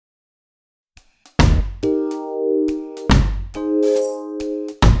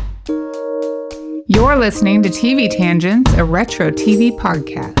You're listening to TV Tangents, a retro TV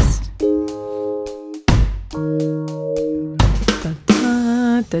podcast.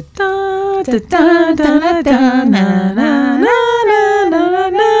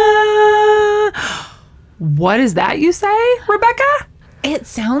 What is that you say, Rebecca? It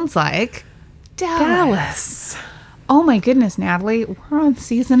sounds like Dallas. Oh my goodness, Natalie. We're on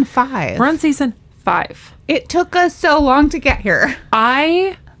season 5. We're on season 5. It took us so long to get here.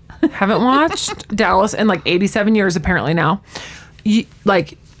 I haven't watched Dallas in like 87 years apparently now.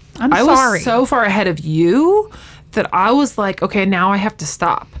 I'm I sorry. was so far ahead of you that I was like, okay, now I have to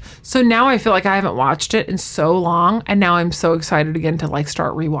stop. So now I feel like I haven't watched it in so long, and now I'm so excited again to like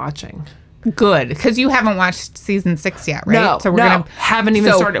start rewatching. Good, because you haven't watched season 6 yet, right? No, haven't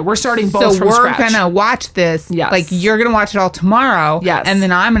even started. We're starting both from scratch. So we're gonna watch this. Yes. Like you're gonna watch it all tomorrow. Yes. And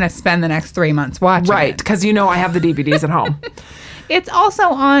then I'm gonna spend the next 3 months watching Right, it. because you know I have the DVDs at home. It's also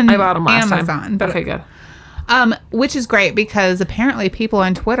on I bought them last Amazon. time. But, Okay, good. which is great because apparently people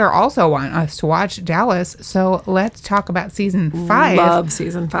on Twitter also want us to watch Dallas. So let's talk about season 5. Love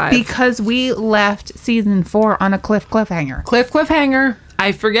season 5. Because we left season 4 on a cliffhanger. Cliffhanger.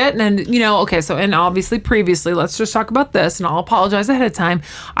 I forget, and okay, so, and obviously previously, let's just talk about this, and I'll apologize ahead of time.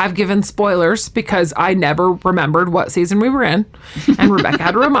 I've given spoilers because I never remembered what season we were in, and Rebecca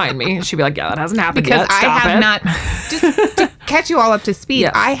had to remind me. She'd be like, yeah, that hasn't happened Because yet. I Stop have it. not, just to catch you all up to speed,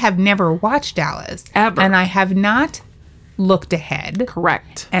 Yes. I have never watched Dallas. Ever. And I have not looked ahead.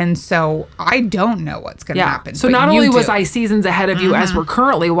 Correct. And so I don't know what's going to Yeah. happen. So but not you only was do. I seasons ahead of you as we're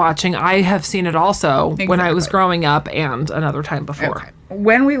currently watching, I have seen it also when I was Exactly. growing up and another time before. Okay.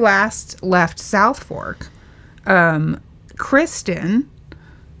 When we last left South Fork, Kristen,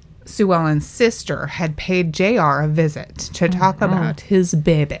 Sue Ellen's sister, had paid JR a visit to talk about his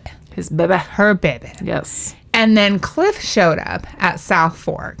baby. His baby. Her baby. Yes. And then Cliff showed up at South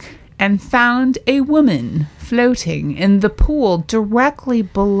Fork and found a woman floating in the pool directly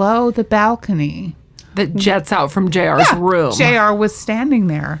below the balcony. That jets out from JR's room. JR was standing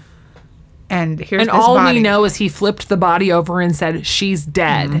there. And here's And this all body. we know is he flipped the body over and said, she's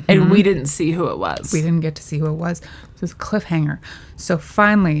dead. And we didn't see who it was. We didn't get to see who it was. It was a cliffhanger. So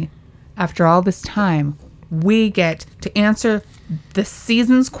finally, after all this time, we get to answer the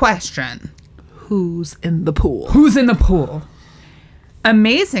season's question. Who's in the pool? Who's in the pool?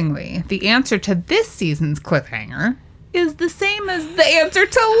 Amazingly, the answer to this season's cliffhanger is the same as the answer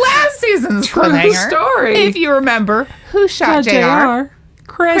to last season's True cliffhanger. story. If you remember, who shot JR?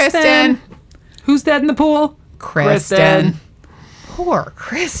 Kristen. Who's dead in the pool? Kristen. Poor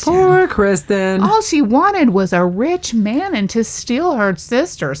Kristen. Poor Kristen. All she wanted was a rich man to steal her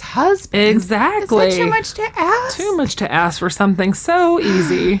sister's husband. Exactly. Is that too much to ask? Too much to ask for something so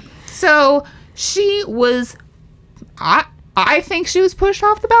easy. So she was, I think she was pushed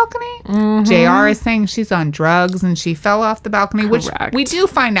off the balcony. JR is saying she's on drugs and she fell off the balcony, which Correct. we do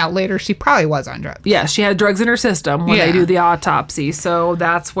find out later she probably was on drugs. Yeah, she had drugs in her system when Yeah. they do the autopsy. So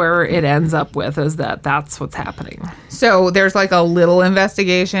that's where it ends up with, is that's what's happening. So there's like a little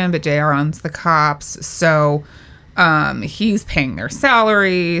investigation, but JR owns the cops. So he's paying their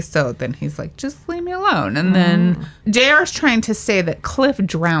salary. So then he's like, just leave me alone. And then JR's trying to say that Cliff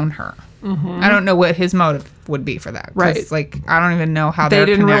drowned her. I don't know what his motive would be for that. 'Cause, Right. Like, I don't even know how They they're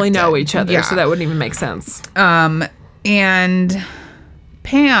didn't really connected. know each other, Yeah. so that wouldn't even make sense. And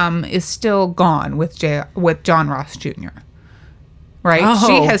Pam is still gone with John Ross Jr. Right? Oh.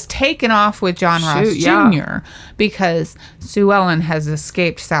 She has taken off with John Ross Shoot, yeah. Jr. because Sue Ellen has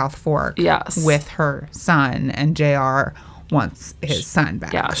escaped South Fork Yes. with her son, and JR wants his son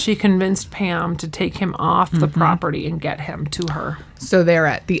back. Yeah, she convinced Pam to take him off the property and get him to her. So they're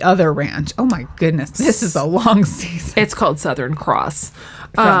at the other ranch. Oh my goodness, this is a long season. It's called Southern Cross.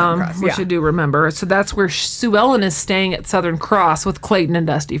 Southern Cross, Which yeah. I do remember. So that's where Sue Ellen is staying at Southern Cross with Clayton and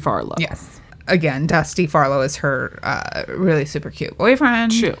Dusty Farlow. Yes. Again, Dusty Farlow is her really super cute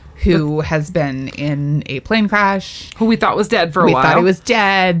boyfriend True. who has been in a plane crash. Who we thought was dead for a We while. thought he was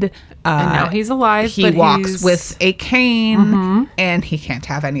dead. And now he's alive. He but walks he's- with a cane, and he can't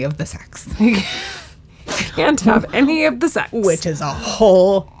have any of the sex, Can't have any of the sex. which is a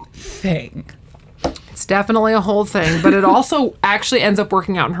whole thing. It's definitely a whole thing, but it also actually ends up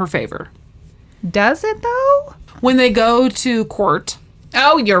working out in her favor. Does it, though? When they go to court,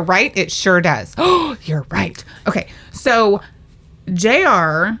 Oh, you're right. It sure does. Oh, you're right. Okay, so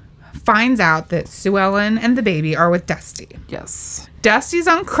JR finds out that Sue Ellen and the baby are with Dusty. yes, Dusty's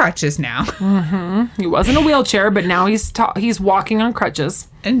on crutches now. he was in a wheelchair, but now he's walking on crutches.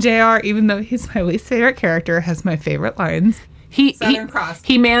 And JR, even though he's my least favorite character, has my favorite lines. Southern Cross.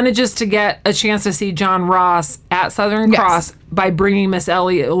 He manages to get a chance to see John Ross at Southern Yes. Cross by bringing Miss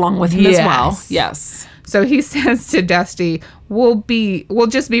Ellie along with him as well. Yes. Yes. So he says to Dusty, we'll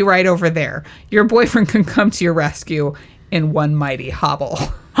just be right over there. Your boyfriend can come to your rescue in one mighty hobble.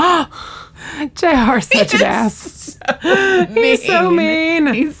 JR's such an ass. He's so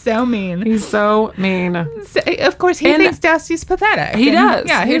mean. He's so mean. He's so mean. So, of course, he thinks Dusty's pathetic. He does.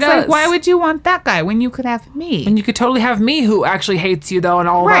 Yeah, He he's does. like, why would you want that guy when you could have me? And you could totally have me, who actually hates you, though, and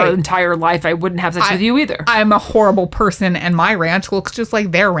all of our Right. entire life, I wouldn't have sex with you either. I'm a horrible person, and my ranch looks just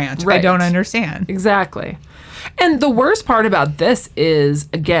like their ranch. I Right. don't understand. Exactly. And the worst part about this is,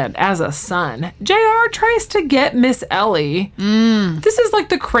 again, as a son, JR tries to get Miss Ellie. This is like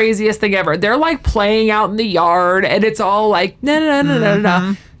the craziest thing ever. They're like playing out in the yard, and it's all like,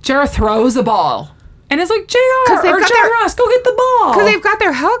 no. JR throws a ball. And it's like, JR or they've got John Ross, go get the ball. Because they've got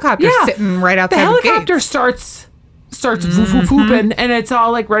their helicopter sitting right The outside the helicopter gates. starts whoop, whoop, whooping, and it's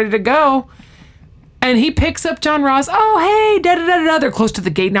all like ready to go. And he picks up John Ross. Oh, hey, da-da-da-da. They're close to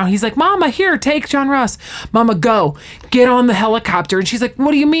the gate now. He's like, Mama, here, take John Ross. Mama, go. Get on the helicopter. And she's like, what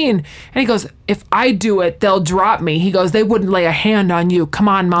do you mean? And he goes, if I do it, they'll drop me. He goes, they wouldn't lay a hand on you. Come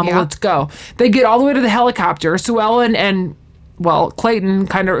on, Mama, Yeah. let's go. They get all the way to the helicopter. Sue Ellen and, well, Clayton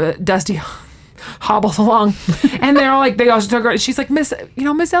kind of, Dusty hobbles along. And they're like, they also took her. She's like, Miss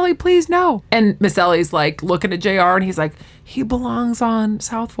Ellie, please, no. And Miss Ellie's like looking at JR, and he's like, he belongs on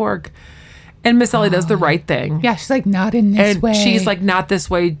South Fork. And Miss Ellie does the right thing. Yeah, she's like, not in this And way. she's like, not this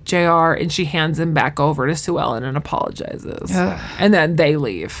way, JR. And she hands him back over to Sue Ellen and apologizes. And then they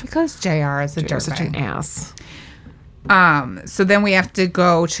leave. because JR is a You're such an dirtbag. ass. So then we have to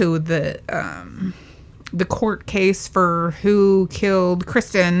go to the court case for who killed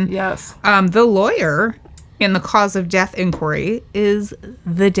Kristen. Yes. The lawyer in the cause of death inquiry is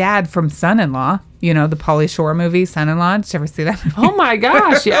the dad from Son-in-Law. You know, the Pauly Shore movie, Son-in-Law. Did you ever see that movie? Oh my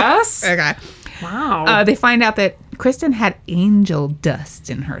gosh, yes. Okay. Wow. They find out that Kristen had angel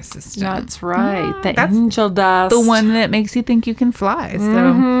dust in her system. That's right. The that's angel dust. The one that makes you think you can fly.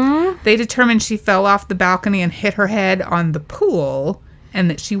 So they determined she fell off the balcony and hit her head on the pool and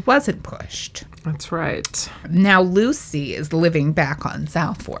that she wasn't pushed. That's right. Now Lucy is living back on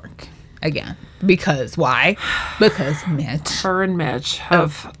South Fork again. Because why? Because Mitch, Her and Mitch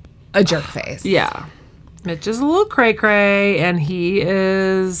have, a jerk face. yeah. Mitch is a little cray-cray, and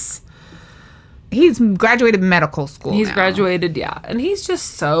he's graduated medical school. now. graduated, yeah. And he's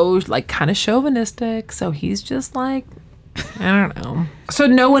just so, like, kind of chauvinistic. So he's just like, I don't know. So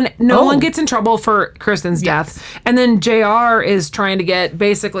no one gets in trouble for Kristen's death. And then JR is trying to get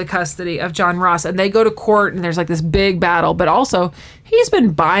basically custody of John Ross. And they go to court, and there's like this big battle. But also, he's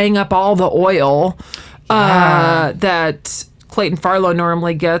been buying up all the oil that Clayton Farlow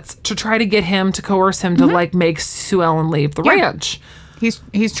normally gets to try to get him to coerce him to like make Sue Ellen leave the ranch.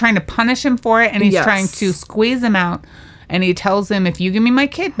 He's trying to punish him for it, and he's Yes. trying to squeeze him out. And he tells him, if you give me my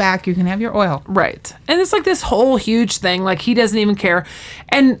kid back, you can have your oil. Right. And it's like this whole huge thing. Like, he doesn't even care.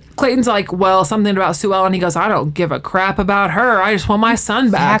 And Clayton's like, well, something about Sue Ellen. He goes, I don't give a crap about her. I just want my son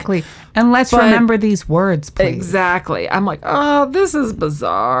back. Exactly. And let's But- remember these words, please. Exactly. I'm like, oh, this is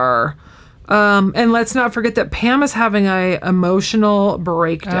bizarre. And let's not forget that Pam is having a emotional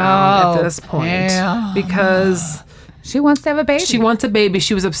breakdown at this point. Pam. Because She wants to have a baby. she wants a baby.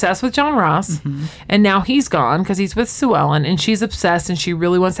 She was obsessed with John Ross, and now he's gone because he's with Sue Ellen, and she's obsessed, and she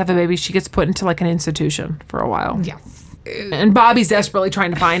really wants to have a baby. She gets put into like an institution for a while. Yes. And Bobby's desperately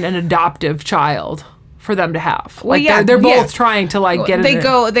trying to find an adoptive child for them to have. Like, yeah, they're both yeah. trying to like get They it.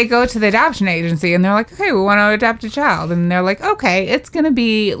 go to the adoption agency and they're like, okay, we want to adopt a child. And they're like, okay, it's going to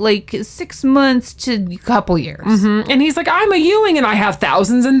be like 6 months to a couple years. And he's like, I'm a Ewing and I have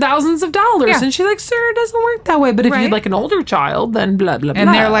thousands and thousands of dollars. Yeah. And she's like, sir, it doesn't work that way. But if Right. you'd like an older child, then blah, blah, blah.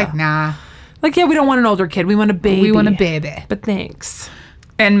 And they're like, nah, like, yeah, we don't want an older kid. We want a baby. we want a baby. But thanks.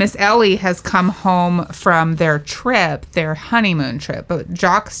 And Miss Ellie has come home from their honeymoon trip. But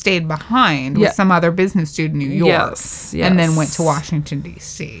Jock stayed behind Yeah. with some other business dude in New York. Yes, And then yes. went to Washington,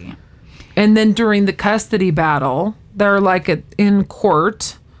 D.C. And then during the custody battle, they're like in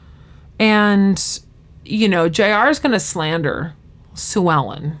court. And, you know, JR's going to slander Sue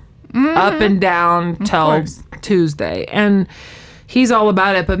Ellen up and down till course. Tuesday. And he's all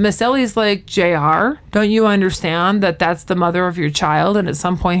about it. But Miss Ellie's like, JR, don't you understand that that's the mother of your child? And at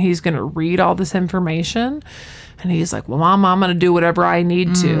some point he's going to read all this information. And he's like, well, Mom, I'm going to do whatever I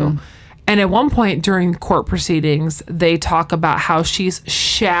need to. And at one point during court proceedings, they talk about how she's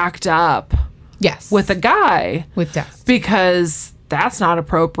shacked up Yes. with a guy With dust. because that's not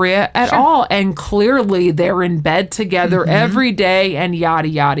appropriate at all. And clearly they're in bed together every day and yada,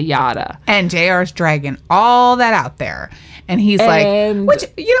 yada, yada. And JR's dragging all that out there. And he's And- like, which,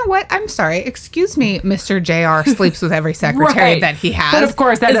 you know what? I'm sorry. Excuse me, Mr. JR sleeps with every secretary Right. that he has. But of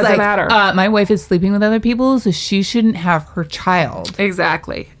course, that It's doesn't like, matter. My wife is sleeping with other people, so she shouldn't have her child.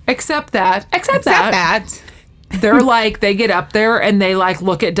 Exactly. Except that. They're like, they get up there and they like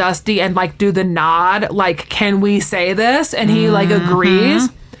look at Dusty and like do the nod, like, can we say this? And he like agrees.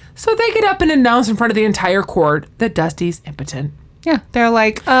 So they get up and announce in front of the entire court that Dusty's impotent. Yeah. They're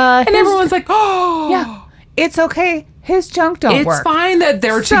like, And everyone's like, oh, yeah, it's okay. His junk don't it's work. fine that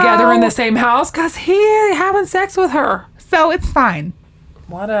they're So- together in the same house because he having sex with her. So it's fine.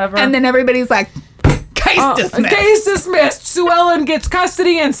 Whatever. And then everybody's like, case dismissed. Case dismissed. Sue Ellen gets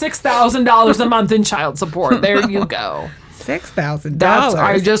custody and $6,000 a month in child support. There you go. $6,000.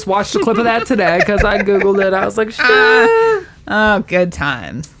 I just watched a clip of that today because I Googled it. I was like, shit. Oh, good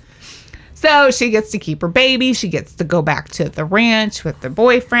times. So she gets to keep her baby. She gets to go back to the ranch with the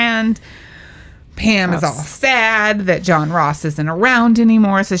boyfriend. Pam is all sad that John Ross isn't around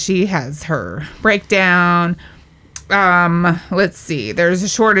anymore, so she has her breakdown. Let's see. There's a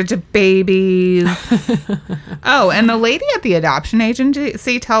shortage of babies. Oh, and the lady at the adoption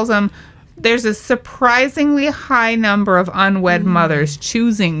agency tells them there's a surprisingly high number of unwed mothers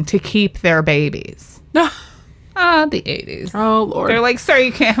choosing to keep their babies. The 80s. Oh, Lord. They're like, sorry,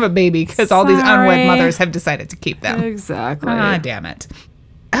 you can't have a baby because all these unwed Sorry. mothers have decided to keep them. Exactly. Ah, damn it.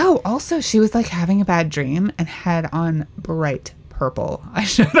 Oh, also, she was like having a bad dream and had on bright purple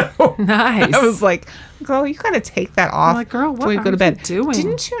eyeshadow. Nice. I was like, girl, you got to take that off like, girl, what before you go are to bed. you doing?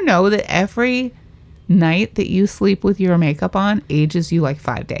 Didn't you know that every night that you sleep with your makeup on ages you like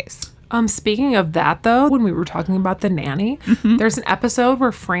 5 days? Speaking of that though, when we were talking about the nanny, there's an episode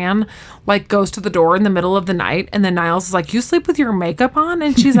where Fran like goes to the door in the middle of the night and then Niles is like, you sleep with your makeup on?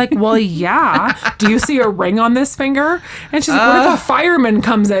 And she's like, well, yeah. Do you see a ring on this finger? And she's like, what if a fireman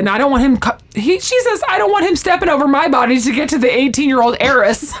comes in? I don't want him, she says, I don't want him stepping over my body to get to the 18-year-old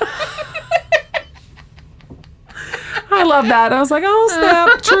heiress. I love that. I was like, oh,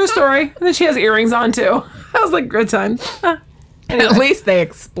 snap. True story. And then she has earrings on too. I was like, good time. At least they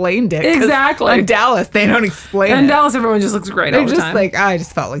explained it. 'cause Exactly. On Dallas, they don't explain In it. Dallas, everyone just looks great They're all the just time. like, I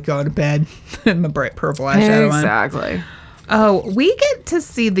just felt like going to bed in my bright purple eyeshadow on. Exactly. Oh, we get to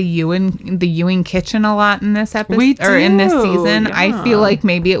see the Ewing kitchen a lot in this episode We or in this do, season. yeah. I feel like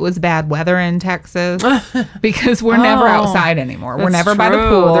maybe it was bad weather in Texas because we're never outside anymore. We're never by the True.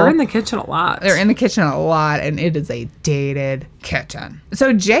 pool. They're in the kitchen a lot. They're in the kitchen a lot, and it is a dated kitchen.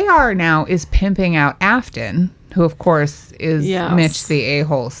 So JR now is pimping out Afton, who of course is Yes. Mitch the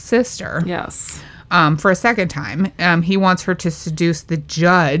a-hole's sister. Yes. For a second time. He wants her to seduce the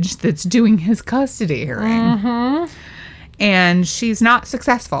judge that's doing his custody hearing. And she's not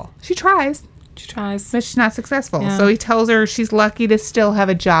successful. She tries, She tries. but she's not successful. Yeah. So he tells her she's lucky to still have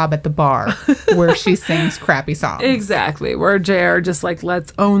a job at the bar where she sings crappy songs. Exactly. Where JR just like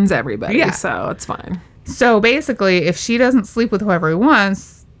owns everybody. Yeah. So it's fine. So basically, if she doesn't sleep with whoever he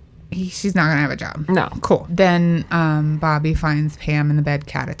wants, she's not going to have a job. No. Cool. Then Bobby finds Pam in the bed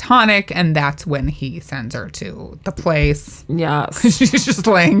catatonic, and that's when he sends her to the place. Yes. She's just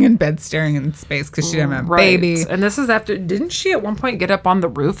laying in bed staring in space because she didn't have a baby. And this is after, didn't she at one point get up on the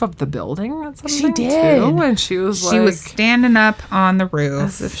roof of the building or something? She did. Too? And she was She was standing up on the roof.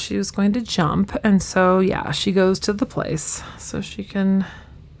 as if she was going to jump. And so, yeah, she goes to the place so she can,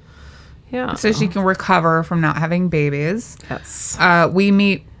 So she can recover from not having babies. Yes. We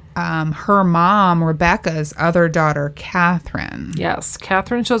meet her mom, Rebecca's other daughter, Catherine. Yes,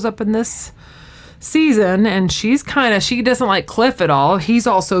 Catherine shows up in this season, and she doesn't like Cliff at all. He's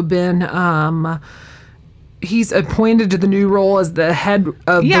also been, he's appointed to the new role as the head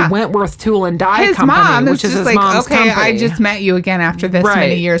of the Wentworth Tool and Die His Company, mom which is just his like, mom's okay, company. I just met you again after this Right.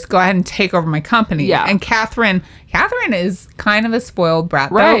 many years. Go ahead and take over my company. Yeah. And Catherine is kind of a spoiled brat,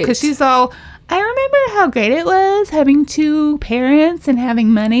 though, Right. because she's all, I remember how great it was having two parents and having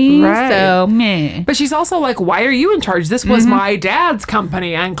money. Right. So, meh. But she's also like, why are you in charge? This was my dad's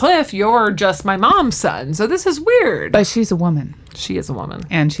company, and Cliff, you're just my mom's son. So this is weird. But she's a woman, She is a woman.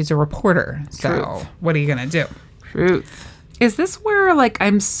 and she's a reporter. So, Truth. what are you going to do? Truth. Is this where, like,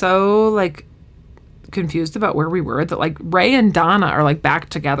 I'm so, like, confused about where we were that, like, Ray and Donna are, like, back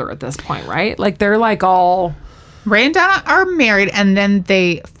together at this point, right? Like, they're, like, all... Ray and Donna are married, and then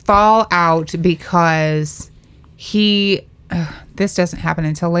they fall out because this doesn't happen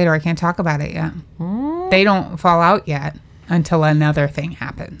until later. I can't talk about it yet. They don't fall out yet until another thing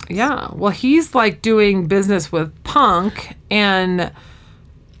happens. Yeah. Well, he's, like, doing business with Punk, and...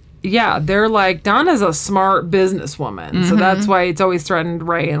 Yeah, they're like, Donna's a smart businesswoman. So that's why it's always threatened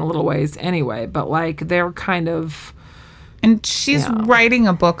Ray in little ways anyway. But, like, they're kind of And she's writing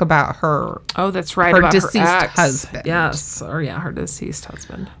a book about her Oh, that's right. her about deceased her ex. husband. Yes. Or yeah, her deceased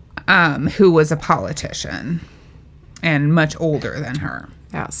husband. who was a politician and much older than her.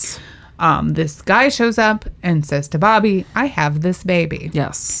 Yes. This guy shows up and says to Bobby, I have this baby.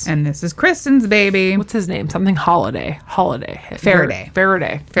 Yes. And this is Kristen's baby. What's his name? Something Holiday. Faraday.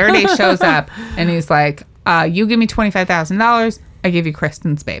 Faraday. Faraday shows up and he's like, you give me $25,000, I give you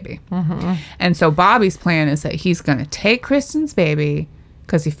Kristen's baby. Mm-hmm. And so Bobby's plan is that he's going to take Kristen's baby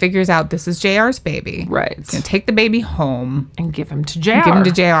because he figures out this is JR's baby. Right. He's going to take the baby home. And give him to JR. Give him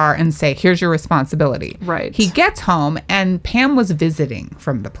to JR and say, here's your responsibility. Right. He gets home and Pam was visiting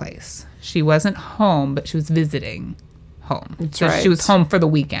from the place. She wasn't home, but she was visiting home. That's so right. She was home for the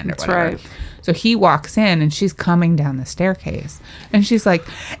weekend or That's whatever. right. So he walks in and she's coming down the staircase and she's like,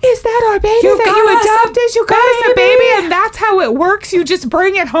 is that our baby You that got you us a adopted? You got us a baby and that's how it works? You just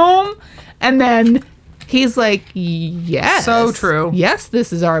bring it home? And then he's like, yes. So true. Yes,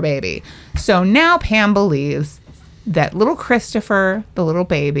 this is our baby. So now Pam believes that little Christopher, the little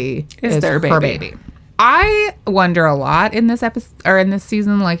baby, Is their her baby. baby. I wonder a lot in this episode or in this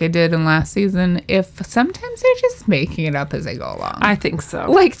season, like I did in last season, if sometimes they're just making it up as they go along. I think so.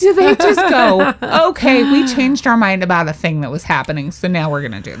 Like, do they just go, okay, we changed our mind about a thing that was happening, so now we're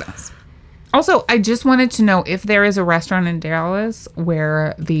going to do this. Also, I just wanted to know if there is a restaurant in Dallas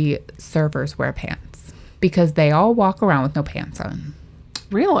where the servers wear pants, because they all walk around with no pants on.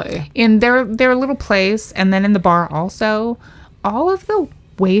 Really? In their little place, and then in the bar also, all of the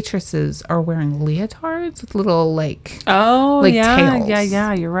waitresses are wearing leotards with little, like, Oh, like yeah. tails.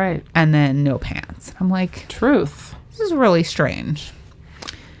 Yeah, you're right. And then no pants. I'm like, Truth. this is really strange.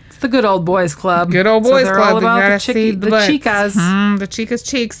 It's the good old boys club. Good old So boys they're club. all They about gotta the, see the butts. chicas. The chicas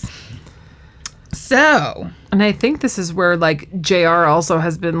cheeks. So, And I think this is where, like, JR also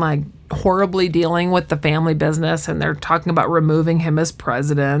has been, like, horribly dealing with the family business, and they're talking about removing him as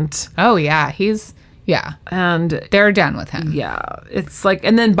president. oh yeah, And they're done with him. yeah, it's like,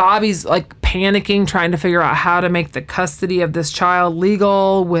 and then Bobby's like panicking, trying to figure out how to make the custody of this child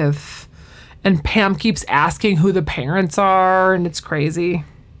legal with, and Pam keeps asking who the parents are, and it's crazy.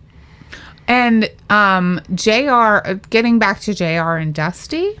 And JR, getting back to JR and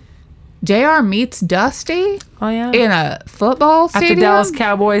Dusty, JR meets Dusty Oh yeah, in a football at stadium. the Dallas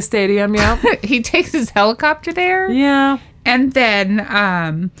Cowboys Stadium. Yeah, He takes his helicopter there. yeah. And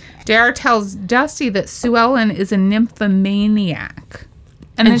then JR tells Dusty that Sue Ellen is a nymphomaniac.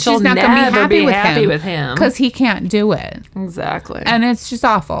 And then she'll she's not going to never be be happy happy with with him. because he can't do it. Exactly. And it's just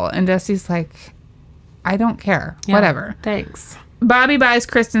awful. And Dusty's like, I don't care. Yeah, Whatever. Thanks. Bobby buys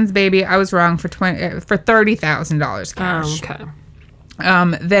Kristen's baby. I was wrong for $30,000 cash. Okay.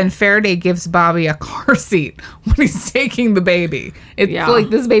 Then Faraday gives Bobby a car seat when he's taking the baby. It's Yeah. like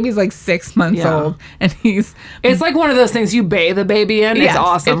this baby's like 6 months Yeah. old, and he's It's like one of those things you bathe a baby in. It's yes,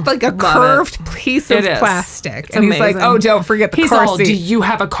 awesome. It's like a Love curved it. piece It of is. plastic, It's and he's like, amazing. "Oh, don't forget the He's car all, seat." do you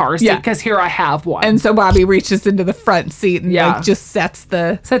have a car seat? Yeah. Because here I have one. And so Bobby reaches into the front seat and Yeah. like just sets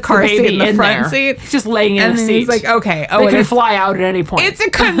the Sets car the baby seat in the in front there. seat. He's just laying in and a then seat. he's like, "Okay, oh, They and can it's, fly out at any point. it's a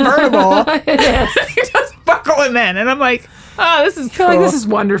convertible." It is. He just buckle him in, and I'm like, "Oh, this is I feel cool." like this is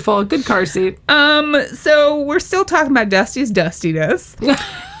wonderful. Good car seat. So we're still talking about Dusty's dustiness.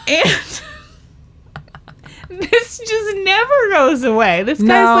 And this just never goes away. This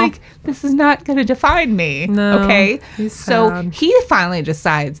No. guy's like, this is not going to define me. No, Okay. he's So sad. he finally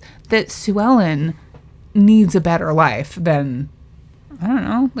decides that Sue Ellen needs a better life than, I don't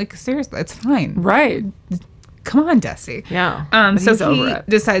know, like, seriously, it's fine. Right. Come on, Dusty. Yeah. So He's over he it.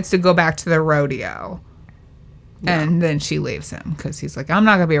 decides to go back to the rodeo. Yeah. And then she leaves him because he's like, I'm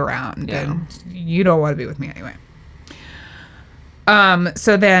not going to be around. Yeah. And you don't want to be with me anyway.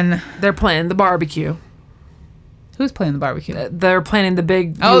 So then, They're planning the barbecue. who's playing the barbecue? They're planning the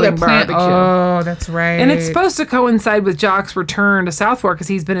big Oh, they're viewing playing. barbecue. Oh, that's right. And it's supposed to coincide with Jock's return to South Fork because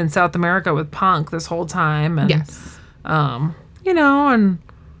he's been in South America with Punk this whole time. And, Yes. you know, and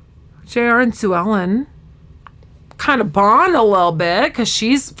JR and Sue Ellen kind of bond a little bit because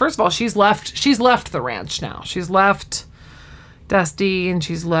she's left the ranch now. She's left Dusty and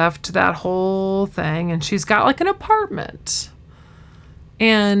she's left that whole thing, and she's got like an apartment.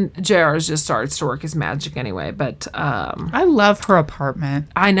 And JR just starts to work his magic anyway, but I love her apartment.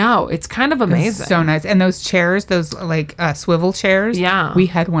 I know it's kind of It's amazing. so nice. And those chairs, those like swivel chairs. Yeah. We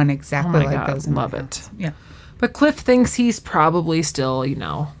had one exactly Oh my like God, those. In my love house. it. Yeah. But Cliff thinks he's probably still, you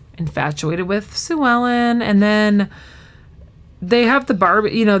know, infatuated with Sue Ellen. And then they have the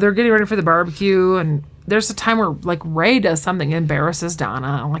barbecue, you know, they're getting ready for the barbecue. And there's a time where like Ray does something, embarrasses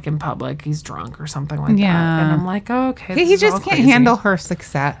Donna, like in public. He's drunk or something like that. And I'm like, oh, okay. He just can't handle her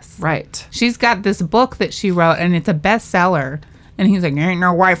success. Right. She's got this book that she wrote, and it's a bestseller. And he's like, ain't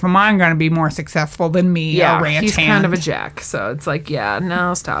no wife of mine going to be more successful than me. Yeah, he's kind of a jack. So it's like, yeah,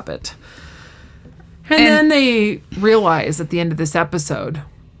 no, stop it. And then they realize at the end of this episode,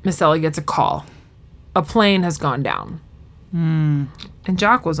 Miss Ellie gets a call. A plane has gone down. And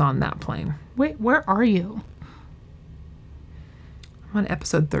Jock was on that plane. Wait, where are you? I'm on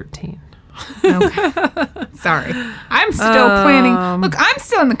episode 13. Okay. Sorry. I'm still planning. Look, I'm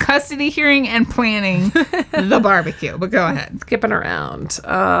still in the custody hearing and planning the barbecue, but go ahead. Skipping around.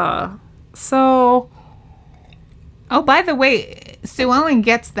 So... Oh, by the way, Sue Ellen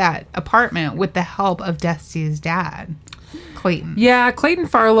gets that apartment with the help of Dusty's dad, Clayton. Yeah, Clayton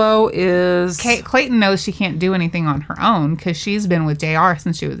Farlow is... Clayton knows she can't do anything on her own because she's been with JR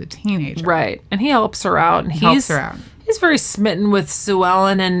since she was a teenager. Right. And he helps her out. And Helps her out. He's very smitten with Sue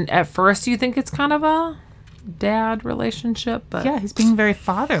Ellen. And at first you think it's kind of a dad relationship. But Yeah, he's being very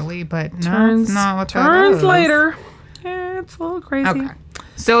fatherly, but no, it's not what that turns is. later. Yeah, it's a little crazy. Okay.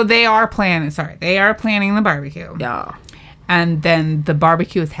 So they are planning the barbecue. Yeah. And then the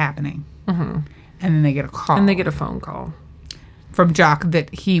barbecue is happening. Mm-hmm. And then they get a call. And they get a phone call. From Jock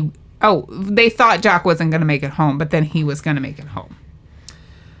that they thought Jock wasn't going to make it home, but then he was going to make it home.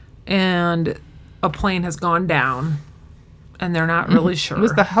 And a plane has gone down. And they're not really sure. It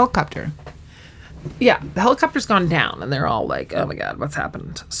was the helicopter. Yeah, the helicopter's gone down, and they're all like, oh my God, what's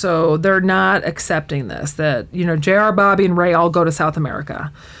happened? So they're not accepting this, that, JR, Bobby, and Ray all go to South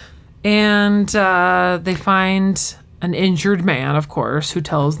America. And they find an injured man, of course, who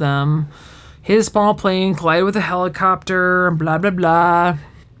tells them his small plane collided with a helicopter, and blah, blah, blah.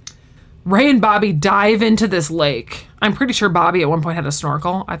 Ray and Bobby dive into this lake. I'm pretty sure Bobby at one point had a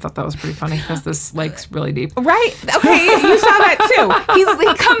snorkel. I thought that was pretty funny because this lake's really deep. Right. Okay, you saw that too.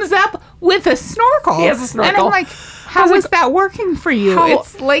 He comes up with a snorkel. He has a snorkel. And I'm like, how is that working for you?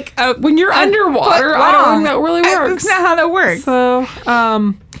 It's like when you're underwater, I don't think that really works. That's not how that works. So,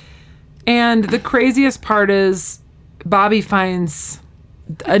 and the craziest part is Bobby finds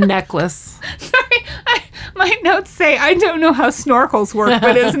a necklace. Sorry, my notes say, I don't know how snorkels work,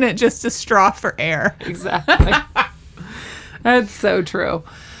 but isn't it just a straw for air? Exactly. That's so true.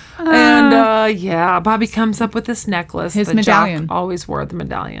 And Bobby comes up with this necklace. His medallion. Jock always wore the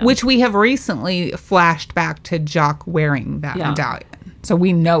medallion. Which we have recently flashed back to Jock wearing that medallion. So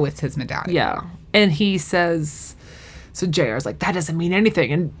we know it's his medallion. Yeah. And he says, so JR's like, that doesn't mean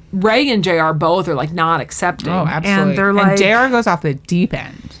anything. And Ray and JR both are like not accepting. Oh, absolutely. And they're like, and JR goes off the deep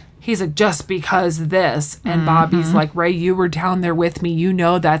end. He's like, just because this. And Bobby's like, Ray, you were down there with me. You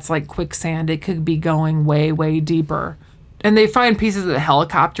know that's like quicksand. It could be going way, way deeper. And they find pieces of the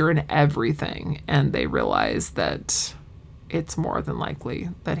helicopter and everything. And they realize that it's more than likely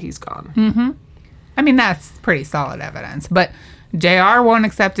that he's gone. Mm-hmm. I mean, that's pretty solid evidence. But JR won't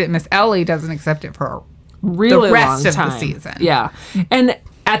accept it. Miss Ellie doesn't accept it for really the rest long of time. the season. Yeah. And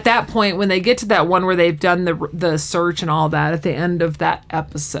at that point, when they get to that one where they've done the search and all that, at the end of that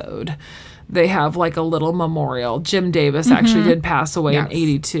episode, they have like a little memorial. Jim Davis actually did pass away in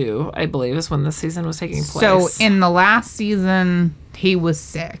 82, I believe, is when the season was taking place. So in the last season, he was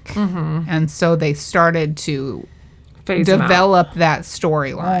sick. And so they started to develop that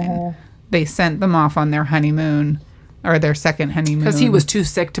storyline. They sent them off on their honeymoon, or their second honeymoon. Because he was too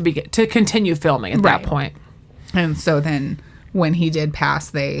sick to continue filming at that point. And so then when he did pass,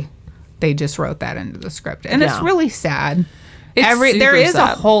 they just wrote that into the script. And it's really sad. There is a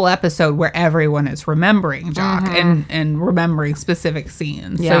whole episode where everyone is remembering Jock and remembering specific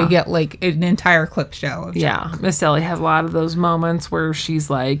scenes. So you get like an entire clip show of Jock. Miss Ellie has a lot of those moments where she's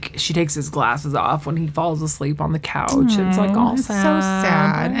like, she takes his glasses off when he falls asleep on the couch. It's like all it's sad. so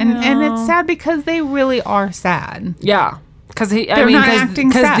sad. And it's sad because they really are sad. Yeah. Because the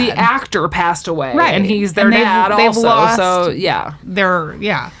actor passed away, right? And he's their dad also. Lost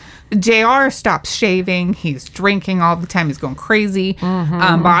so JR stops shaving. He's drinking all the time. He's going crazy.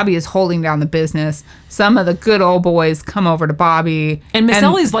 Bobby is holding down the business. Some of the good old boys come over to Bobby. And Miss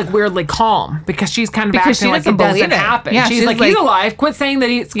Ellie's like weirdly calm because she's kind of acting like it doesn't happen. Yeah, she's like, he's alive. Quit saying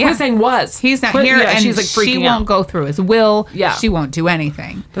that quit saying was. He's not here. And she's like freaking she won't go through his will. Yeah. She won't do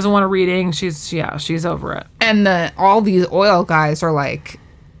anything. Doesn't want a reading. She's over it. And all these oil guys are like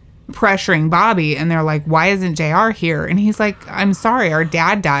pressuring Bobby, and they're like, why isn't JR here? And he's like, I'm sorry, our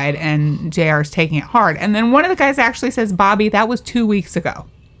dad died and JR's taking it hard. And then one of the guys actually says, Bobby, that was 2 weeks ago.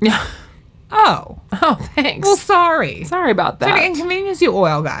 Yeah. Oh, thanks. Well, sorry about that. So to inconvenience you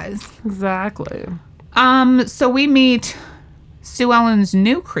oil guys. Exactly. So we meet Sue Ellen's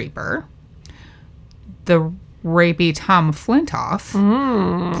new creeper, the rapey Tom Flintoff,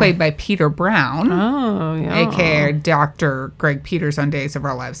 played by Peter Brown, Oh, yeah. aka Dr. Greg Peters on Days of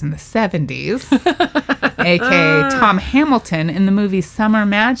Our Lives in the 70s, aka Tom Hamilton in the movie Summer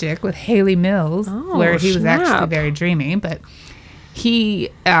Magic with Haley Mills, where he was actually snap. very dreamy, but he's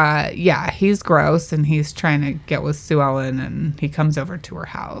gross and he's trying to get with Sue Ellen, and he comes over to her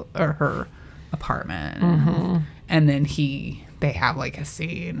house or her apartment, and then they have like a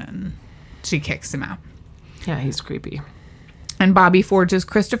scene and she kicks him out. Yeah, he's creepy. And Bobby forges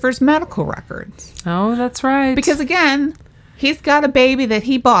Christopher's medical records. Oh, that's right. Because again, he's got a baby that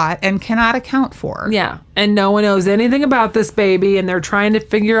he bought and cannot account for. Yeah, and no one knows anything about this baby, and they're trying to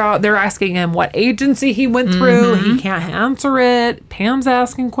figure out, they're asking him what agency he went through. He can't answer it. Pam's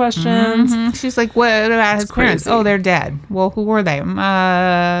asking questions. She's like, what about his parents? crazy. Oh, they're dead. Well, who were they?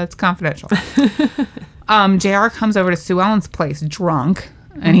 It's confidential. JR comes over to Sue Ellen's place drunk,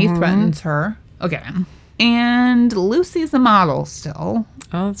 and he threatens her again. And Lucy's a model still.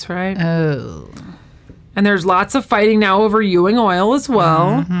 Oh, that's right. Oh. And there's lots of fighting now over Ewing Oil as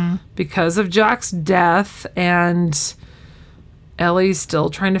well because of Jack's death, and Ellie's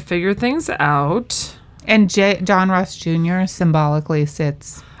still trying to figure things out. And John Ross Jr. symbolically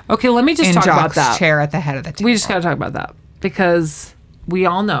sits Okay, let me just in talk about Jock's that. chair at the head of the table. We just got to talk about that because we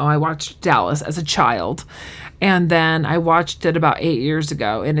all know I watched Dallas as a child, and then I watched it about 8 years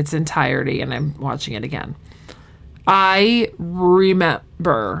ago in its entirety, and I'm watching it again. I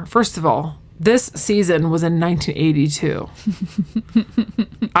remember, first of all, this season was in 1982.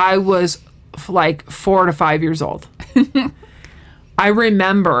 I was like 4 to 5 years old. I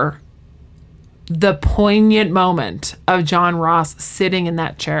remember the poignant moment of John Ross sitting in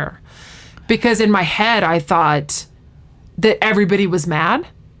that chair, because in my head I thought that everybody was mad.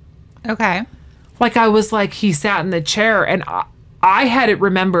 Okay. Like I was like, he sat in the chair, and I had it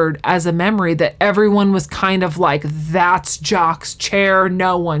remembered as a memory that everyone was kind of like, that's Jock's chair.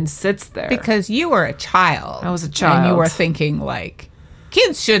 No one sits there. Because you were a child. I was a And you child. were thinking, like,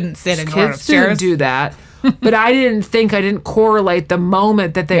 kids shouldn't sit in Kids grown-up didn't chairs. do that. But I didn't correlate the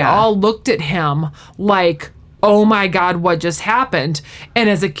moment that they Yeah. all looked at him like, oh my God, what just happened? And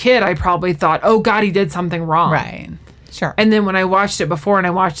as a kid, I probably thought, oh God, he did something wrong. Right. Sure. And then when I watched it before and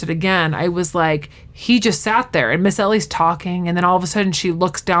I watched it again, I was like, he just sat there and Miss Ellie's talking. And then all of a sudden she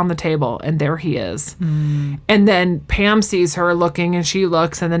looks down the table and there he is. And then Pam sees her looking and she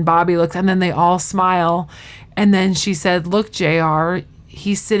looks, and then Bobby looks, and then they all smile. And then she said, look, JR,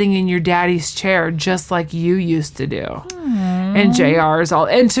 he's sitting in your daddy's chair just like you used to do. And JR is all,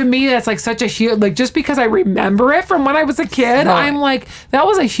 and to me, that's like such a huge, like, just because I remember it from when I was a kid, Right. I'm like, that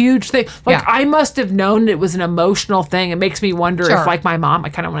was a huge thing. Like, Yeah. I must have known it was an emotional thing. It makes me wonder Sure. if, like, my mom, I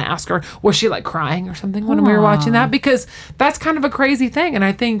kind of want to ask her, was she like crying or something when we were watching that? Because that's kind of a crazy thing. And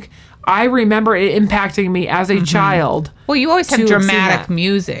I think I remember it impacting me as a child. Well, you always have to have seen dramatic that.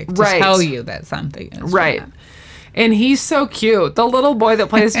 music to Right. tell you that something is Right. dramatic. And he's so cute. The little boy that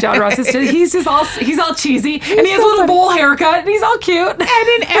plays John Ross, he's all cheesy, and he has a little bowl haircut, and he's all cute. And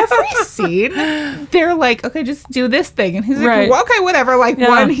in every scene, they're like, okay, just do this thing. And he's like, Right. well, okay, whatever. Like, Yeah.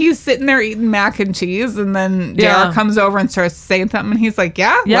 one, he's sitting there eating mac and cheese, and then Yeah. JR comes over and starts saying something, and he's like,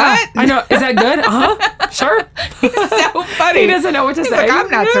 yeah? Yeah, What? I know. Is that good? Sure. So funny. He doesn't know what to He's say. like, I'm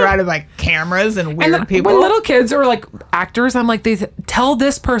not surrounded by cameras and weird And people. when little kids are like actors, I'm like, they tell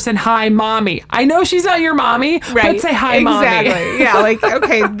this person, hi, mommy. I know she's not your mommy, but say hi, mommy. Exactly. Yeah, like,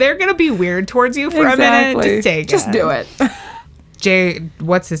 okay, they're going to be weird towards you for a minute. Just take Just it. do it.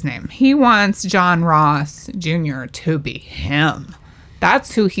 What's his name? He wants John Ross Jr. to be him.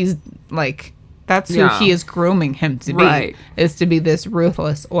 That's who he's like. That's who Yeah. he is grooming him to be. Right. Is to be this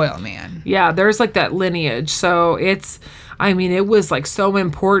ruthless oil man. Yeah, there's like that lineage. So it was like so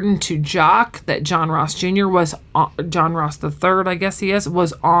important to Jock that John Ross Jr. was John Ross the Third, I guess he is,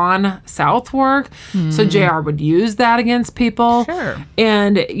 was on Southwark. So JR would use that against people. Sure.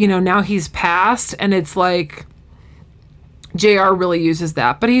 And, now he's passed, and it's like JR really uses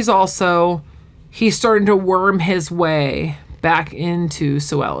that. But he's starting to worm his way back into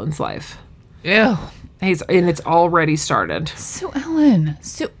Sue Ellen's life. Ew. And it's already started. Sue Ellen.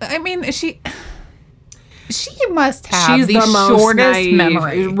 I mean, she must have She's the, the most shortest naive,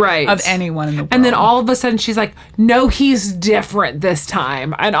 memory right. of anyone in the world. And then all of a sudden she's like, no, he's different this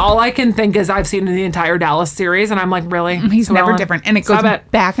time. And all I can think is I've seen the entire Dallas series, and I'm like, really? He's Sue never Ellen? different. And it goes Stop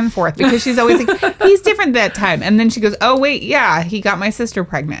it. back and forth because she's always like, he's different that time. And then she goes, oh, wait, yeah, he got my sister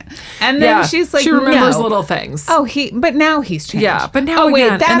pregnant. And then she's like, she remembers no. little things. Oh, but now he's changed. Yeah, but now oh, wait,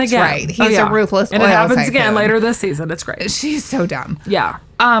 again, that's and again. right. He's Oh, yeah. a ruthless And it oil happens again tycoon. later this season. It's great. She's so dumb. Yeah.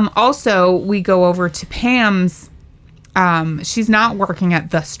 Also, we go over to Pam's She's not working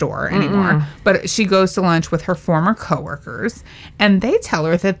at the store anymore, but she goes to lunch with her former coworkers, and they tell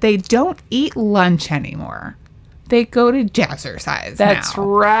her that they don't eat lunch anymore. They go to Jazzercise That's now.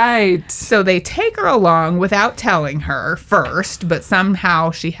 right. So they take her along without telling her first, but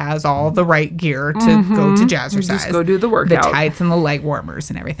somehow she has all the right gear to go to Jazzercise. Just go do the The workout. tights and the leg warmers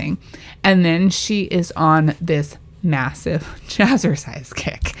and everything. And then she is on this massive Jazzercise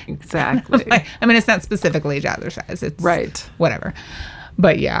kick. Exactly. I mean, it's not specifically Jazzercise. It's Right. whatever.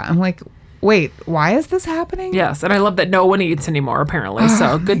 But yeah, I'm like, wait, why is this happening? Yes, and I love that no one eats anymore, apparently.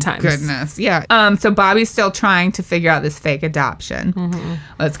 So good times. Goodness. Yeah. So Bobby's still trying to figure out this fake adoption.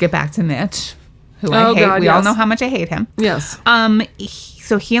 Let's get back to Mitch, who I Oh, hate. God, We all yes. know how much I hate him. Yes.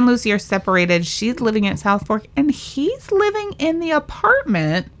 So he and Lucy are separated. She's living at South Fork, and he's living in the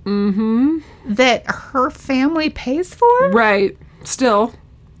apartment that her family pays for. Right. Still.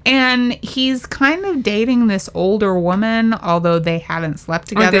 And he's kind of dating this older woman, although they haven't slept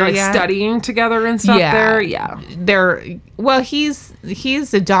together Aren't they like yet. studying together and stuff there? Yeah.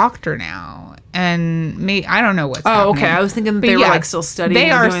 He's a doctor now, and I don't know what's happening. Oh, okay. I was thinking that But they were yeah, like still studying.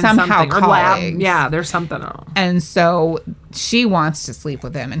 they or are doing somehow something, or lab. colleagues. Yeah, there's something. Oh. And so she wants to sleep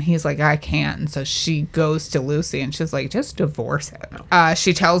with him, and he's like, I can't. And so she goes to Lucy, and she's like, just divorce him.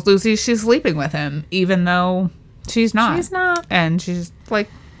 She tells Lucy she's sleeping with him, even though she's not. She's not. And she's like,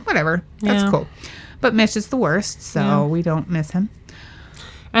 whatever. That's Yeah. cool. But Mitch is the worst, so we don't miss him.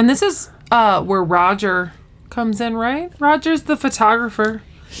 And this is where Roger comes in, right? Roger's the photographer.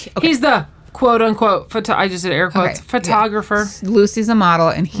 He's the quote unquote I just did air quotes. Okay, Photographer. yeah. Lucy's a model,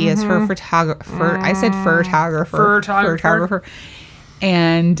 and he is her photographer. I said photographer. Photographer.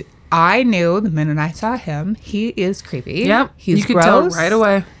 And I knew the minute I saw him, he is creepy. Yep. He's you could gross. tell right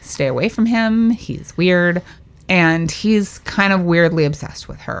away. Stay away from him. He's weird. And he's kind of weirdly obsessed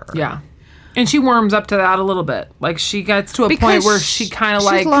with her. Yeah. And she warms up to that a little bit. Like she gets to a Because point where she kind of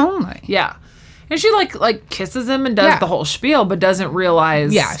she's like lonely. Yeah. And she like kisses him and does Yeah. the whole spiel, but doesn't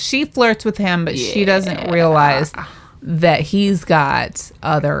realize. Yeah, she flirts with him, but she doesn't realize that he's got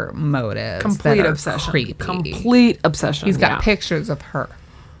other motives. Complete that are obsession. Creepy. Complete obsession. He's got pictures of her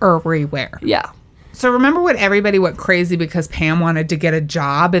everywhere. Yeah. So remember when everybody went crazy because Pam wanted to get a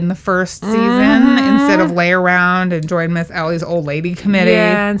job in the first season instead of lay around and join Miss Ellie's old lady committee?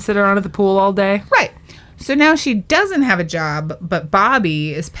 Yeah, and sit around at the pool all day. Right. So now she doesn't have a job, but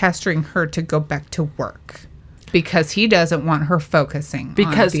Bobby is pestering her to go back to work because he doesn't want her focusing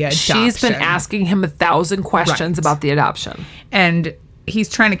Because on the adoption. she's been asking him 1,000 questions Right. about the adoption. And he's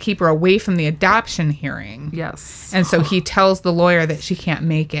trying to keep her away from the adoption hearing. Yes. And so he tells the lawyer that she can't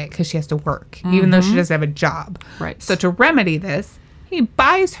make it because she has to work, even though she doesn't have a job. Right. So to remedy this, he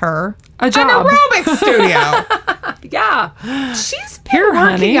buys her A job. an aerobics studio. Yeah. She's been Here, working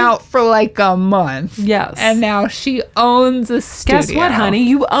honey. out for like a month. Yes. And now she owns a studio. Guess what, honey?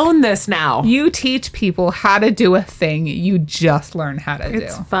 You own this now. You teach people how to do a thing you just learned how to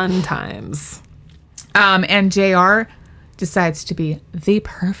It's do. fun times. And JR decides to be the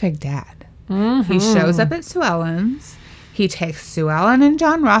perfect dad. He shows up at Sue Ellen's. He takes Sue Ellen and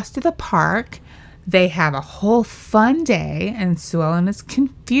John Ross to the park. They have a whole fun day, and Sue Ellen is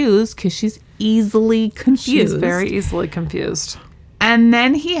confused because she's easily confused. She's very easily confused. And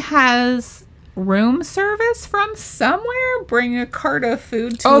then he has room service from somewhere bring a cart of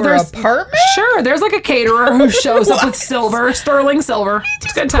food to her apartment. Sure, there's like a caterer who shows up with silver, sterling silver.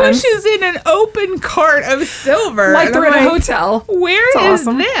 It's good times. Pushes in an open cart of silver. Like and they're I'm in a hotel. Where is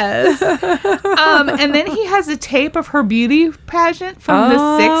awesome. this? And then he has a tape of her beauty pageant from the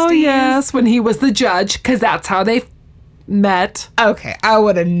 60s. Oh, yes, when he was the judge, because that's how they met. Okay, I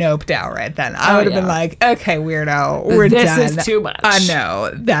would have noped out right then. I would have been yeah. like, okay, weirdo, we're This done. is too much. I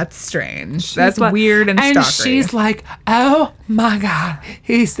know. That's strange. That's Like- weird and stalkery. she's like, oh my God,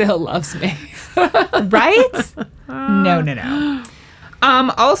 he still loves me. Right? No.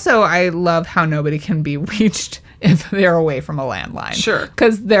 Also, I love how nobody can be reached if they're away from a landline. Sure.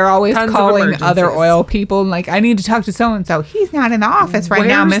 Because they're always Tons of calling other emergencies. oil people and like, I need to talk to so-and-so. He's not in the office right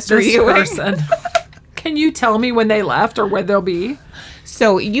now, Where's Mr. this Ewing. person? Can you tell me when they left or where they'll be?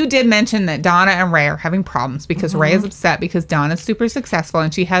 So you did mention that Donna and Ray are having problems because Ray is upset because Donna's super successful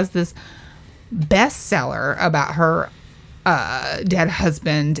and she has this bestseller about her dead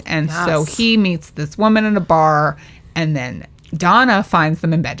husband. And so Yes. he meets this woman in a bar and then Donna finds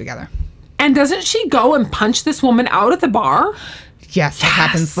them in bed together. And doesn't she go and punch this woman out at the bar? Yes, that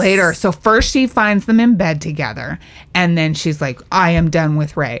happens later. So first she finds them in bed together, and then she's like, I am done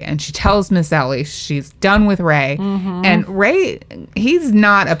with Ray. And she tells Miss Ellie she's done with Ray. And Ray, he's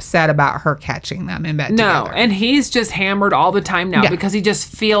not upset about her catching them in bed No, together. and he's just hammered all the time now Yeah. because he just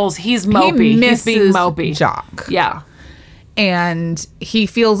feels he's He mopey. He's misses being mopey. Jock. Yeah. And he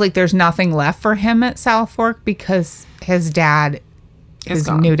feels like there's nothing left for him at South Fork because his gone.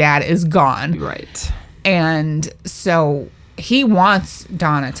 new dad is gone. Right. And so he wants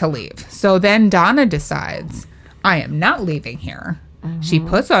Donna to leave. So then Donna decides, I am not leaving here. She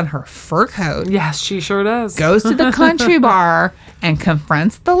puts on her fur coat, Yes, she sure does. goes to the country bar, and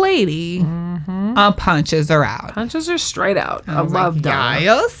confronts the lady, and punches her out. Punches her straight out. I was love like, Donna.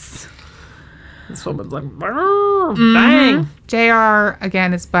 Yes. This woman's like, bang. JR,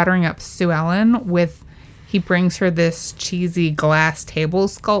 again, is buttering up Sue Ellen with, he brings her this cheesy glass table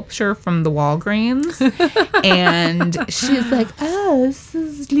sculpture from the Walgreens. And she's like, oh,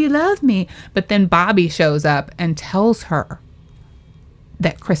 you love me. But then Bobby shows up and tells her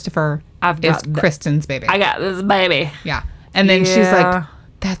that Christopher is Kristen's baby. I got this baby. Yeah. And then she's Yeah. like,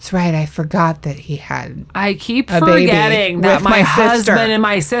 that's right. I forgot that he had. I keep A baby forgetting that with my my sister. husband and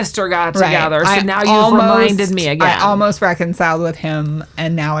my sister got Right. together. So I now you've almost- reminded me again. I almost reconciled with him,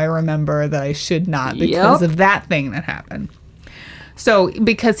 and now I remember that I should not because Yep. of that thing that happened. So,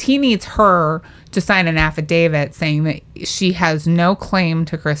 because he needs her to sign an affidavit saying that she has no claim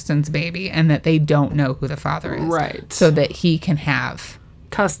to Kristen's baby and that they don't know who the father is. Right. So that he can have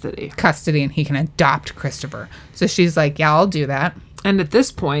Custody. custody and he can adopt Christopher. So she's like, yeah, I'll do that. And at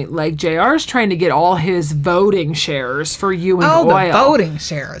this point, like, JR's trying to get all his voting shares for you and Oh, Oil. the voting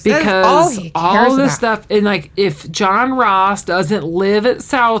shares. That is Because all he cares all this about. stuff, and like, if John Ross doesn't live at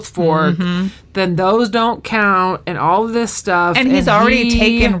South Fork, then those don't count, and all of this stuff. And he's already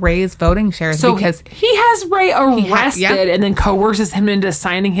taken Ray's voting shares So because he has Ray arrested yeah. and then coerces him into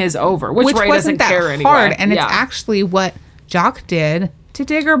signing his over, which Ray wasn't doesn't that care hard. anyway. And Yeah. it's actually what Jock did to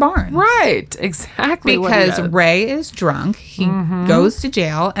Digger Barnes. right, exactly. what he Because did. Ray is drunk. He goes to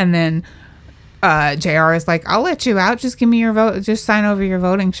jail and then JR is like, I'll let you out. Just give me your vote. Just sign over your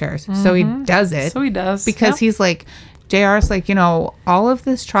voting shares. So he does it. So he does. Because Yep. he's like, JR's like, you know, all of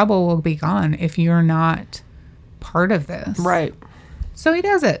this trouble will be gone if you're not part of this. right. So he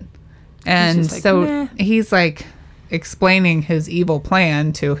does it. And just like, so "Meh." he's like explaining his evil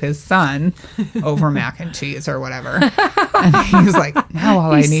plan to his son over mac and cheese or whatever. And he's like, now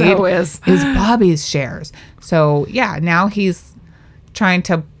all I He need so is. Bobby's shares. So yeah, now he's trying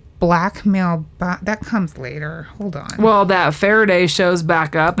to blackmail. That comes later. Hold on. Well, that Faraday shows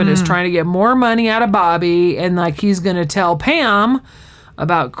back up and is trying to get more money out of Bobby, and like he's going to tell Pam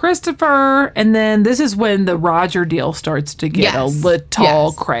about Christopher, and then this is when the Roger deal starts to get a Yes. little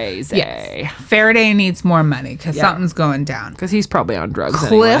Yes. crazy. Yes. Faraday needs more money because Yeah. something's going down. Because he's probably on drugs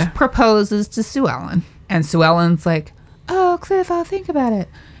Cliff anyway. proposes to Sue Ellen, and Sue Ellen's like, oh, Cliff, I'll think about it.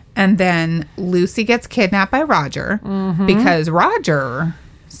 And then Lucy gets kidnapped by Roger because Roger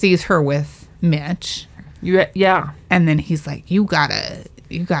sees her with Mitch, Yeah. and then he's like, you gotta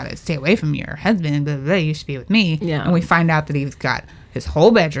stay away from your husband, blah, blah, blah, you should be with me. Yeah. And we find out that he's got his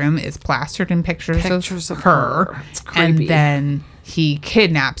whole bedroom is plastered in pictures of her. It's creepy. And then he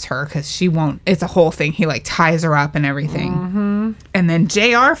kidnaps her because she won't. It's a whole thing. He like ties her up and everything. And then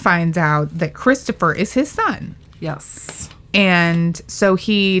JR finds out that Christopher is his son. Yes. And so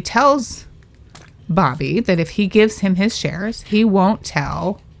he tells Bobby that if he gives him his shares, he won't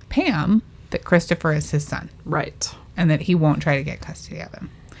tell Pam that Christopher is his son Right. and that he won't try to get custody of him.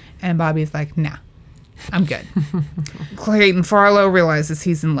 And Bobby's like, nah, I'm good. Clayton Farlow realizes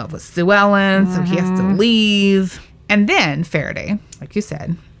he's in love with Sue Ellen, so he has to leave. And then Faraday, like you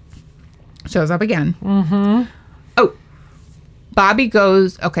said, shows up again. Oh, Bobby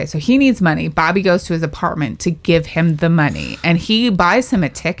goes, okay, so he needs money. Bobby goes to his apartment to give him the money, and he buys him a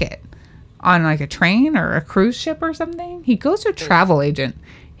ticket on like a train or a cruise ship or something. He goes to a travel agent.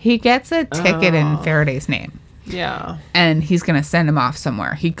 He gets a ticket in Faraday's name, Yeah. and he's going to send him off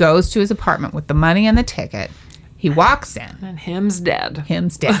somewhere. He goes to his apartment with the money and the ticket. He walks in. And him's dead.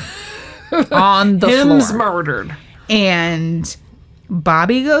 Him's dead on the Him's floor. murdered. And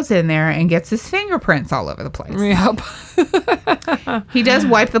Bobby goes in there and gets his fingerprints all over the place. Yep. He does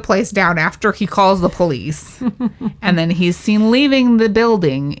wipe the place down after he calls the police. And then he's seen leaving the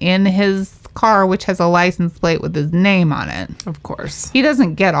building in his car, which has a license plate with his name on it. Of course. He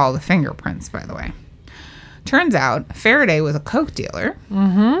doesn't get all the fingerprints, by the way. Turns out Faraday was a coke dealer,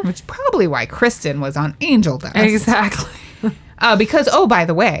 which is probably why Kristen was on Angel Dust. Exactly. Because, oh, by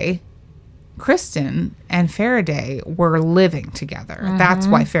the way, Kristen and Faraday were living together. That's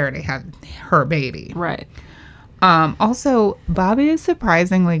why Faraday had her baby. Right. Also, Bobby is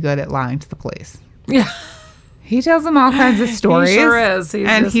surprisingly good at lying to the police. Yeah. He tells them all kinds of stories. He sure is. He's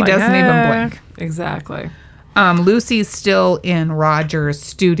and just he like, doesn't even "Eh." blink. Exactly. Lucy's still in Roger's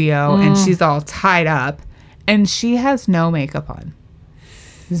studio, and she's all tied up, and she has no makeup on.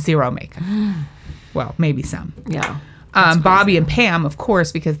 Zero makeup. Well, maybe some. Yeah. Bobby and Pam, of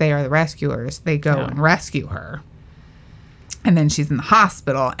course, because they are the rescuers, they go and rescue her. And then she's in the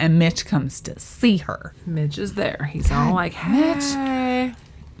hospital, and Mitch comes to see her. Mitch is there. He's all like, hey.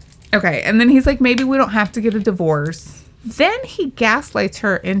 Okay, and then he's like, maybe we don't have to get a divorce. Then he gaslights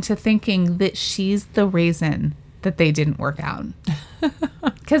her into thinking that she's the reason that they didn't work out.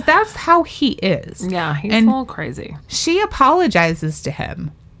 Because that's how he is. Yeah, he's a little crazy. She apologizes to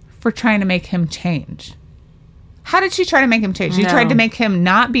him for trying to make him change. How did she try to make him change? She tried to make him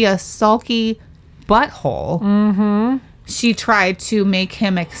not be a sulky butthole. Mm-hmm. She tried to make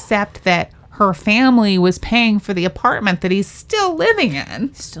him accept that her family was paying for the apartment that he's still living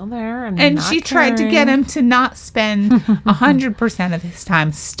in. Still there. And she tried to get him to not spend 100% of his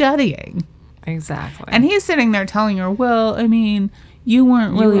time studying. Exactly. And he's sitting there telling her, well, I mean, you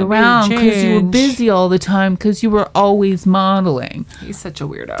weren't really around because you were busy all the time because you were always modeling. He's such a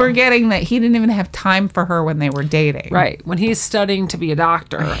weirdo. Forgetting that he didn't even have time for her when they were dating. Right. When he's studying to be a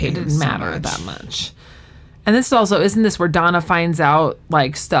doctor, it didn't matter that much. And this is also, isn't this where Donna finds out,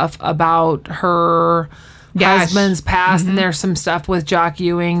 like, stuff about her husband's past? And there's some stuff with Jock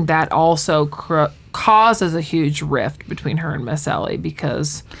Ewing that also causes a huge rift between her and Miss Ellie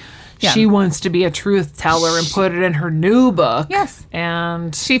because she wants to be a truth teller and put it in her new book. Yes.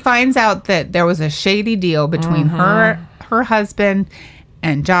 And she finds out that there was a shady deal between her husband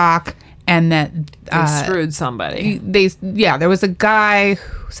and Jock, and that they screwed somebody. There was a guy,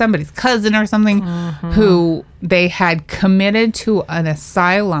 somebody's cousin or something, who they had committed to an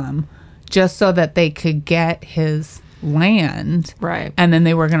asylum just so that they could get his land. Right. And then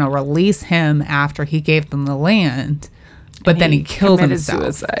they were going to release him after he gave them the land. But then he killed himself.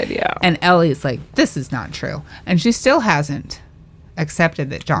 Suicide, yeah. And Ellie's like, this is not true. And she still hasn't accepted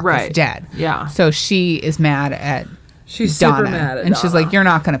that Jock is dead. Yeah. So she is mad at She's Donna. super mad at And Donna. she's like, you're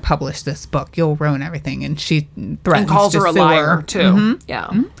not going to publish this book. You'll ruin everything. And she threatens and calls to her a sue liar, too. Mm-hmm. Yeah.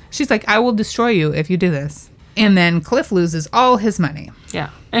 Mm-hmm. She's like, I will destroy you if you do this. And then Cliff loses all his money. Yeah.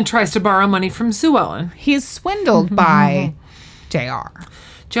 And tries to borrow money from Sue Ellen. He's swindled by JR.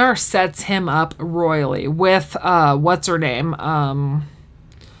 JR sets him up royally with, what's her name?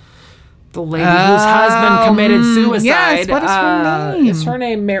 The lady whose husband committed suicide. Yes, what is her name? Is her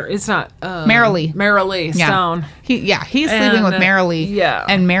name it's not Marilee. Marilee Stone. He's sleeping with Marilee. Yeah.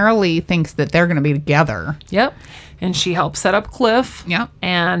 And Marilee thinks that they're going to be together. Yep. And she helps set up Cliff. Yep.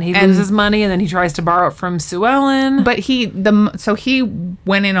 And he loses money, and then he tries to borrow it from Sue Ellen. But he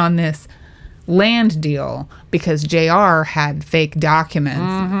went in on this land deal because JR had fake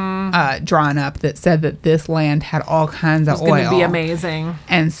documents drawn up that said that this land had all kinds of oil. It's going to be amazing.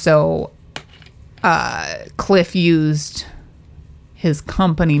 And so Cliff used his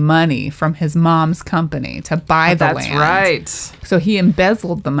company money from his mom's company to buy the land. That's right. So he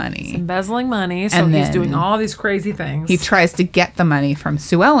embezzled the money. Embezzling money. So And he's then doing all these crazy things. He tries to get the money from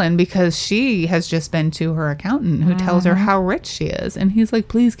Sue Ellen because she has just been to her accountant who tells her how rich she is. And he's like,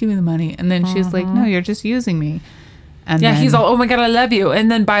 please give me the money. And then she's like, no, you're just using me. And then he's all, oh my God, I love you. And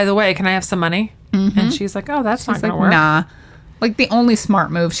then, by the way, can I have some money? And she's like, oh, that's not going to work. Nah. Like the only smart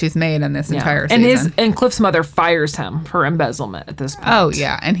move she's made in this entire season. And Cliff's mother fires him for embezzlement at this point. Oh,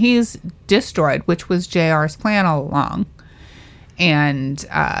 yeah. And he's destroyed, which was JR's plan all along. And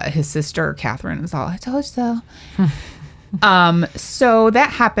his sister, Catherine, is all, I told you so. So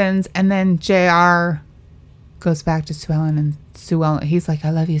that happens. And then JR goes back to Sue Ellen, and Sue Ellen, he's like,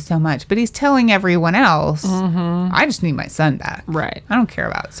 I love you so much. But he's telling everyone else, I just need my son back. Right. I don't care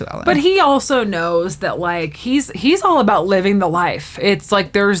about Sue Ellen. But he also knows that, like, he's all about living the life. It's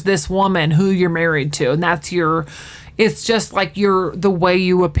like there's this woman who you're married to, and that's it's just like the way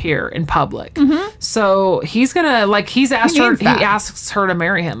you appear in public. So he's gonna, like, he asks her to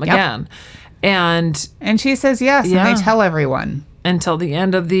marry him again. And she says yes, and they tell everyone. Until the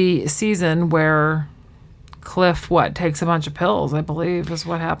end of the season where Cliff, takes a bunch of pills, I believe, is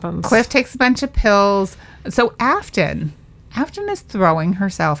what happens. Cliff takes a bunch of pills. So Afton is throwing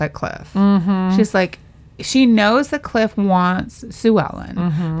herself at Cliff. She's like, she knows that Cliff wants Sue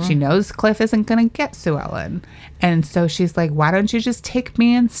Ellen. She knows Cliff isn't going to get Sue Ellen. And so she's like, why don't you just take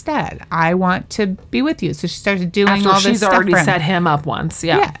me instead? I want to be with you. So she starts doing all this stuff. She's already set him up once.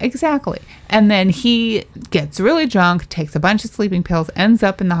 Yeah, exactly. And then he gets really drunk, takes a bunch of sleeping pills, ends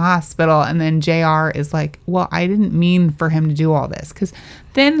up in the hospital. And then JR is like, well, I didn't mean for him to do all this. Because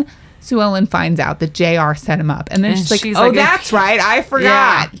then Sue Ellen finds out that JR set him up. And then she's like, oh, that's right. I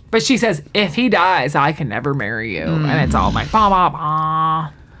forgot. Yeah. But she says, if he dies, I can never marry you. And it's all like, bah, bah,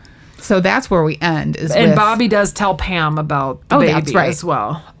 bah. So that's where we end. And Bobby does tell Pam about the baby as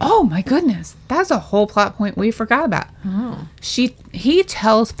well. Oh, my goodness. That's a whole plot point we forgot about. He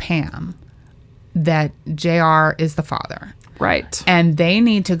tells Pam that JR is the father. Right. And they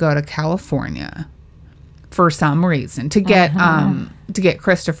need to go to California for some reason to get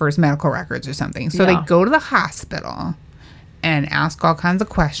Christopher's medical records or something. So Yeah. they go to the hospital and ask all kinds of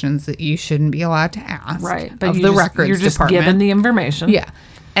questions that you shouldn't be allowed to ask. Right. Of you the just, records you're just department. given the information. Yeah.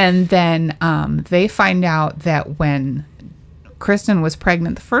 And then they find out that when Kristen was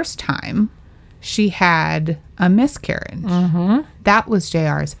pregnant the first time, she had a miscarriage. Mm-hmm. That was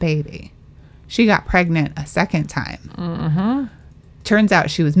JR's baby. She got pregnant a second time. Mm-hmm. Turns out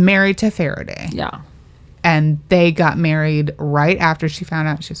she was married to Faraday. Yeah. And they got married right after she found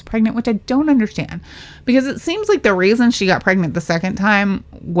out she was pregnant, which I don't understand. Because it seems like the reason she got pregnant the second time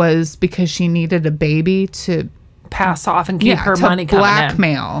was because she needed a baby to pass off and keep her to money coming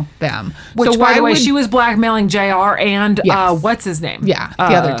blackmail them. Which, So by the way, would- she was blackmailing JR and Yes. what's his name? Yeah, the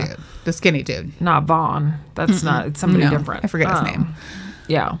other dude. The skinny dude. Not Vaughn. That's not. It's somebody No, different. I forget his name.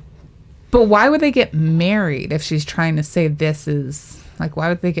 Yeah. But why would they get married if she's trying to say this is... Like, why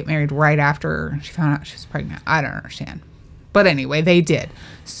would they get married right after she found out she was pregnant? I don't understand. But anyway, they did.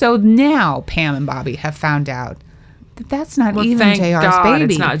 So now Pam and Bobby have found out that that's not even Thank JR's God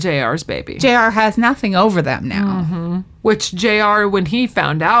baby. it's not JR's baby. JR has nothing over them now. Which JR, when he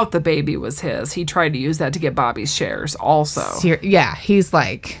found out the baby was his, he tried to use that to get Bobby's shares also. Yeah, he's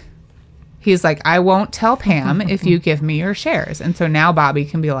like, I won't tell Pam if you give me your shares. And so now Bobby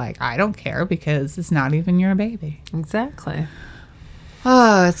can be like, I don't care because it's not even your baby. Exactly.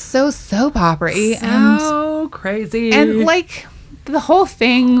 Oh, it's so soap opera-y. So crazy. And like the whole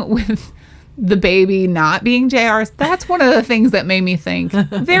thing with the baby not being JR's, that's one of the things that made me think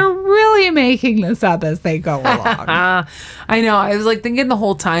they're really making this up as they go along. I know. I was like thinking the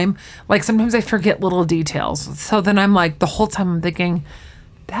whole time, like sometimes I forget little details. So then I'm like, the whole time I'm thinking,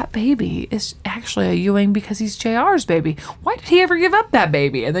 that baby is actually a Ewing because he's JR's baby. Why did he ever give up that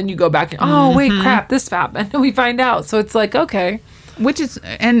baby? And then you go back and, oh, wait, crap, this happened. And we find out. So it's like, okay.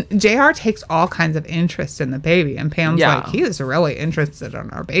 And JR takes all kinds of interest in the baby. And Pam's Yeah. like, he is really interested in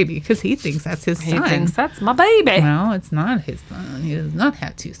our baby because he thinks that's his He son. thinks that's my baby. No, it's not his son. He does not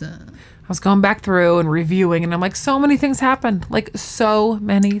have two sons. I was going back through and reviewing, and I'm like, so many things happened. Like, so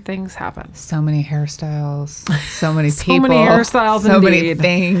many things happened. So many hairstyles. So many So people. many hairstyles, So many indeed.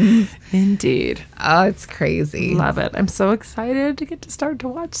 things. Indeed. Oh, it's crazy. Love it. I'm so excited to get to start to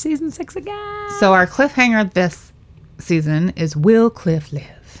watch season 6 again. So our cliffhanger this season is, will Cliff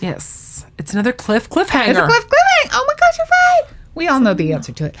live? Yes. It's another cliffhanger. It's a cliffhanger. Oh my gosh, you're right. We all know the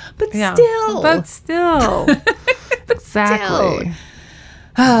answer to it. But still. But still. Exactly.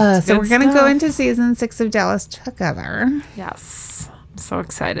 So we're going to go stuff. into season 6 of Dallas together. Yes. I'm so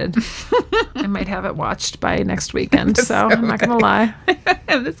excited. I might have it watched by next weekend, so I'm not going to lie. I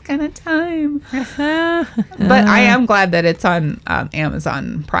have this kind of time. But I am glad that it's on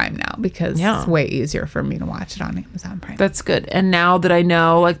Amazon Prime now because it's way easier for me to watch it on Amazon Prime. That's good. And now that I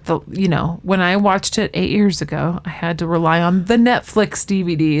know, like, when I watched it 8 years ago, I had to rely on the Netflix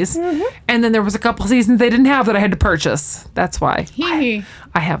DVDs. And then there was a couple seasons they didn't have that I had to purchase. That's why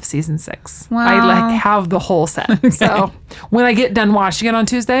I have season 6. Wow. I have the whole set. So when I get done watching it on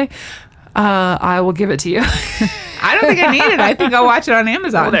Tuesday, I will give it to you. I don't think I need it. I think I'll watch it on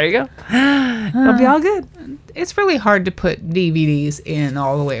Amazon. Well, there you go. It'll be all good. It's really hard to put DVDs in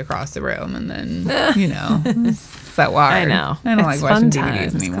all the way across the room and then, it's so hard. I know. I don't It's like watching fun DVDs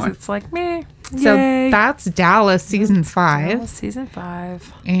times 'cause anymore. It's like, meh. So Yay. that's Dallas season 5. Dallas season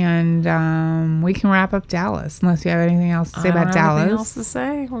 5. And we can wrap up Dallas unless you have anything else to say about Anything Dallas. else to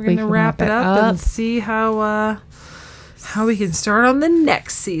say? We're We going to can wrap wrap it it up up. and see how we can start on the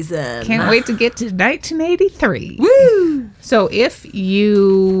next season. Can't wait to get to 1983. Woo! So if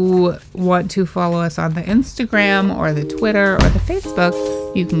you want to follow us on the Instagram or the Twitter or the Facebook,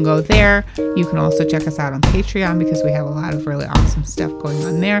 you can go there. You can also check us out on Patreon because we have a lot of really awesome stuff going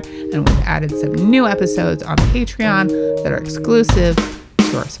on there. And we've added some new episodes on Patreon that are exclusive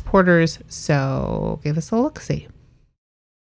to our supporters. So give us a look-see.